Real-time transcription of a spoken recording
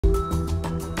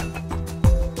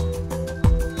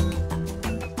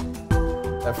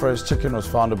Afro's Chicken was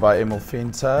founded by Emil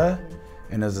Venter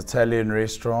in his Italian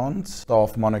restaurant.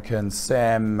 Staff Monica and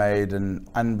Sam made an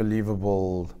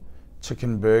unbelievable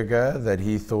chicken burger that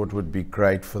he thought would be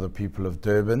great for the people of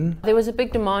Durban. There was a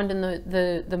big demand in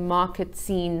the market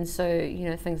scene, so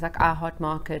things like our hot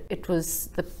market. It was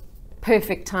the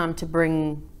perfect time to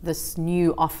bring this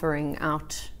new offering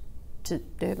out to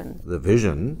Durban. The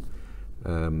vision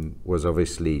was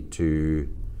obviously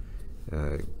to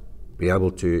be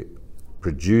able to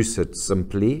produce it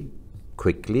simply,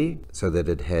 quickly, so that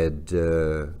it had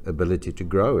ability to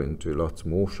grow into lots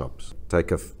more shops.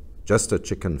 Take just a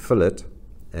chicken fillet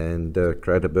and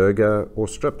create a burger or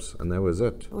strips, and that was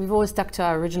it. We've always stuck to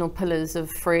our original pillars of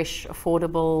fresh,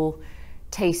 affordable,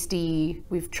 tasty.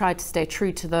 We've tried to stay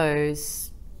true to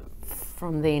those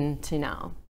from then to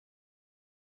now.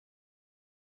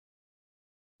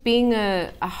 Being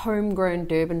a homegrown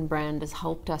Durban brand has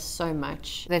helped us so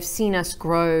much. They've seen us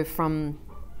grow from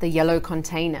the yellow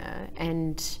container,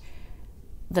 and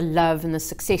the love and the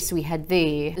success we had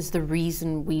there is the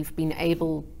reason we've been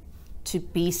able to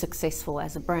be successful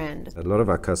as a brand. A lot of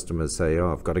our customers say,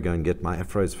 oh, I've got to go and get my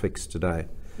Afros fixed today.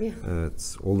 Yeah.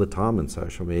 It's all the time on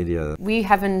social media. We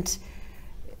haven't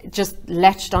just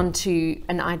latched onto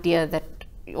an idea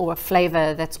or a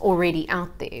flavor that's already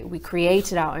out there. We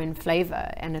created our own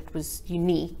flavor and it was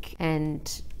unique,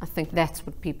 and I think that's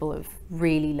what people have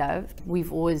really loved.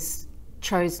 We've always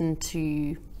chosen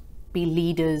to be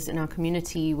leaders in our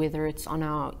community, whether it's on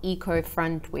our eco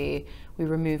front where we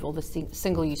remove all the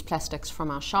single-use plastics from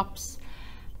our shops,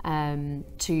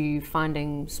 to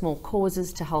finding small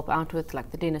causes to help out with,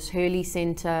 like the Dennis Hurley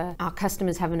Centre. Our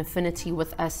customers have an affinity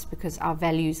with us because our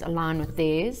values align with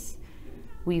theirs.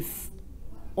 We've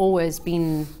always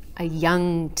been a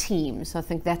young team, so I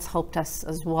think that's helped us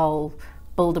as well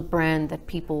build a brand that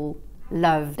people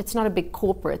love. It's not a big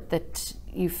corporate that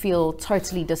you feel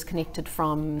totally disconnected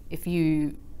from. If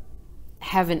you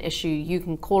have an issue, you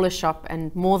can call a shop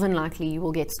and more than likely you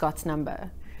will get Scott's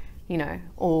number,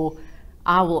 or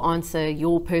I will answer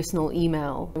your personal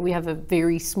email. We have a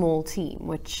very small team,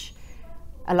 which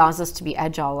allows us to be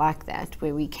agile like that,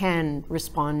 where we can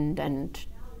respond and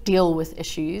deal with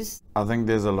issues. I think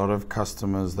there's a lot of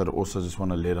customers that also just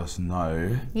want to let us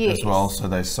know yes. as well, so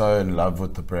they're so in love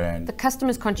with the brand. The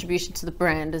customer's contribution to the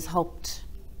brand has helped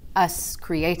us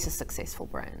create a successful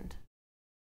brand.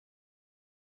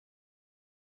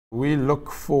 We look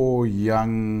for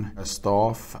young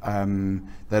staff.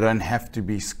 They don't have to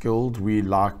be skilled. We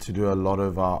like to do a lot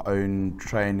of our own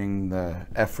training, the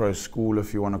Afro school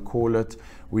if you want to call it.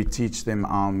 We teach them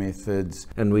our methods.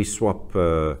 And we swap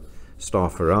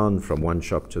staff around from one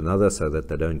shop to another so that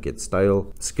they don't get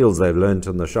stale. Skills they've learned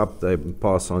in the shop, they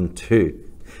pass on to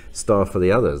staff for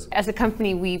the others. As a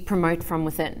company, we promote from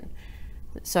within.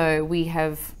 So we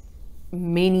have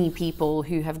many people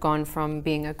who have gone from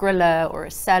being a griller or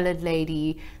a salad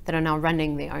lady that are now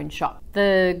running their own shop.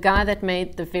 The guy that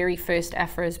made the very first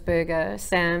Afro's burger,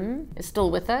 Sam, is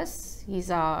still with us. He's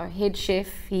our head chef.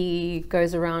 He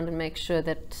goes around and makes sure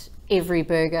that every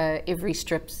burger, every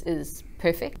strips is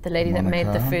perfect. The lady that made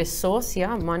the first sauce,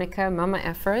 Monica, Mama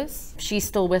Afros, she's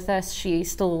still with us. She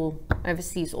still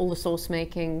oversees all the sauce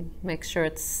making, makes sure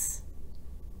it's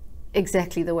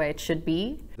exactly the way it should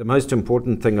be. The most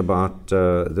important thing about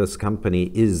this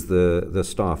company is the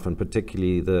staff, and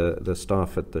particularly the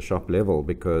staff at the shop level,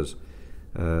 because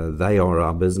they are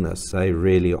our business. They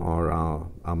really are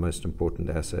our most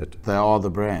important asset. They are the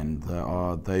brand.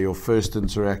 They're your first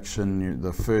interaction,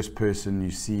 the first person you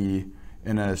see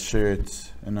in a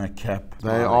shirt, in a cap.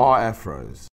 They are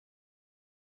Afros.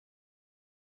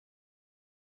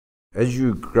 As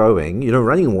you're growing,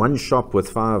 running one shop with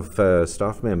 5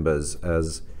 staff members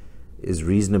is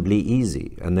reasonably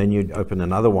easy. And then you open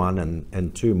another one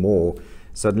and 2 more.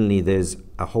 Suddenly there's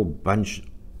a whole bunch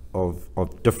of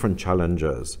different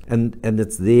challenges. And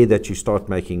it's there that you start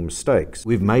making mistakes.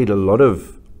 We've made a lot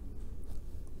of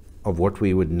what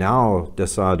we would now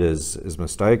decide is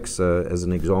mistakes. As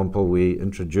an example, we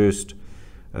introduced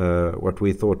what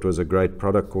we thought was a great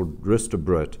product called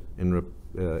restaurateur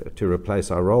to replace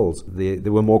our rolls.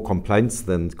 There were more complaints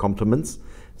than compliments,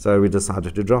 so we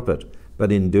decided to drop it.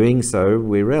 But in doing so,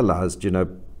 we realized,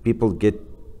 people get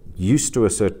used to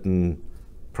a certain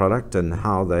product and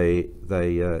how they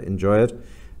enjoy it.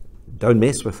 Don't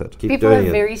mess with it. Keep people doing have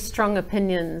it. very strong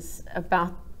opinions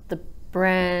about the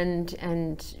brand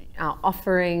and our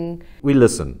offering. We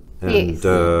listen, and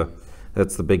yes.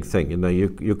 That's the big thing.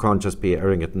 You can't just be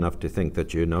arrogant enough to think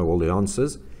that you know all the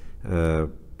answers.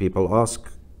 People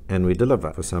ask and we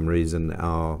deliver. For some reason,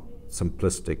 our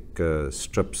simplistic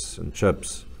strips and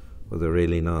chips with a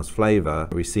really nice flavor,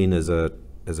 we're seen as a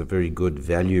as a very good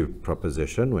value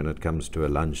proposition when it comes to a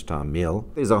lunchtime meal.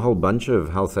 There's a whole bunch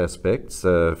of health aspects.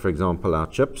 For example, our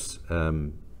chips,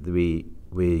 we're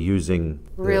using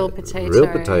real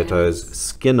potatoes,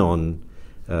 skin on.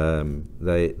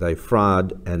 They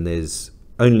fried, and there's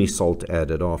only salt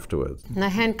added afterwards. And they're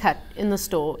hand cut in the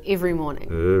store every morning.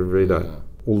 Every day. Yeah.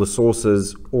 All the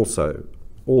sauces also,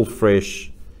 all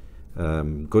fresh,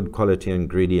 good quality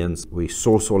ingredients. We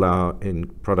source all our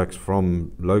products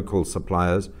from local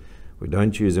suppliers. We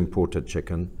don't use imported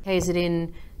chicken.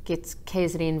 KZN gets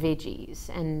KZN veggies,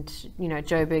 and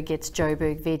Joburg gets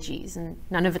Joburg veggies, and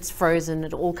none of it's frozen.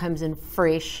 It all comes in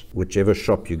fresh. Whichever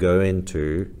shop you go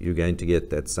into, you're going to get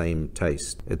that same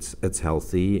taste. It's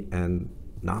healthy and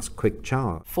nice, quick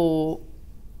chow. For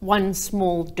one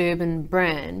small Durban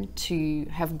brand to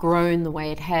have grown the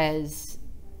way it has,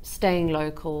 staying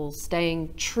local,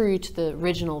 staying true to the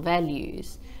original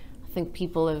values, I think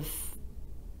people have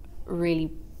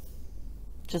really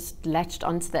just latched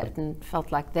onto that and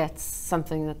felt like that's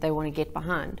something that they want to get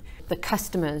behind. The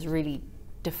customers really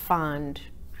defined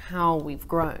how we've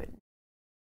grown.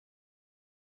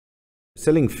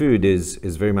 Selling food is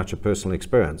very much a personal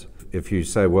experience. If you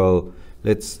say, well,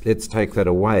 let's take that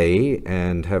away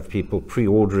and have people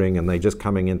pre-ordering and they're just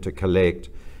coming in to collect,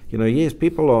 yes,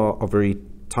 people are very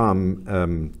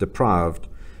time deprived,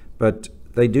 but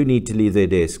they do need to leave their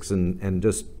desks and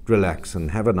just relax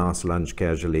and have a nice lunch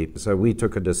casually. So we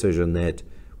took a decision that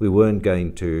we weren't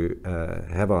going to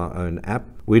have our own app.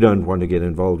 We don't want to get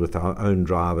involved with our own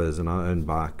drivers and our own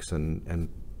bikes, and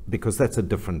because that's a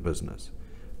different business.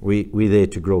 We're there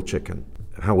to grill chicken.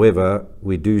 However,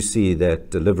 we do see that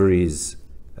deliveries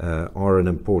are an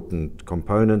important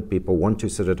component. People want to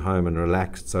sit at home and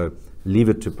relax, so leave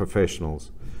it to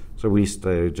professionals. So we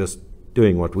stay just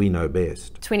doing what we know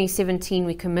best. 2017,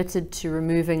 we committed to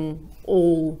removing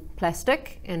all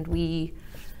plastic, and we're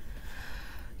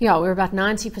about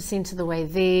 90% of the way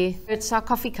there. It's our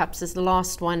coffee cups is the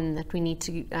last one that we need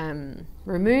to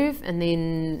remove, and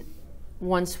then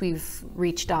once we've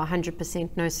reached our 100%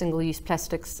 no single-use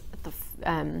plastics at the,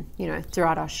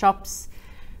 throughout our shops,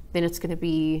 then it's going to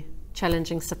be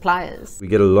challenging suppliers. We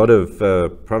get a lot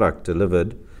of product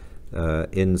delivered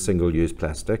in single-use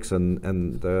plastics,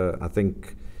 and I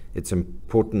think it's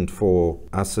important for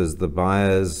us as the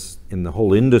buyers in the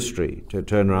whole industry to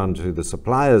turn around to the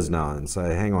suppliers now and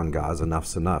say, hang on guys,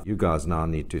 enough's enough. You guys now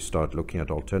need to start looking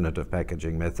at alternative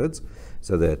packaging methods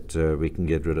so that we can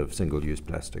get rid of single-use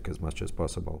plastic as much as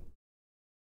possible.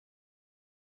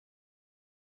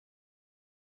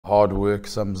 Hard work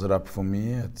sums it up for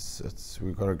me.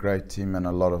 We've got a great team and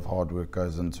a lot of hard work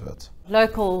goes into it.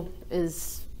 Local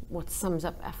is what sums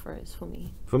up Afro's for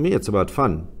me. For me, it's about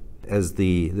fun. As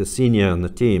the senior in the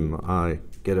team, I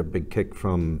get a big kick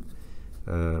from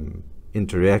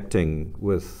interacting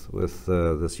with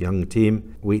this young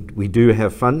team. We do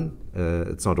have fun.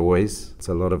 It's not always. It's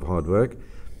a lot of hard work.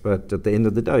 But at the end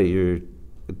of the day, you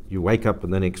wake up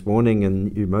the next morning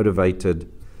and you're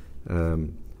motivated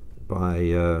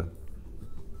by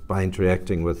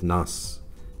interacting with nice,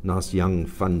 young,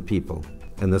 fun people.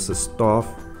 And this is staff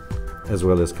as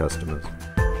well as customers.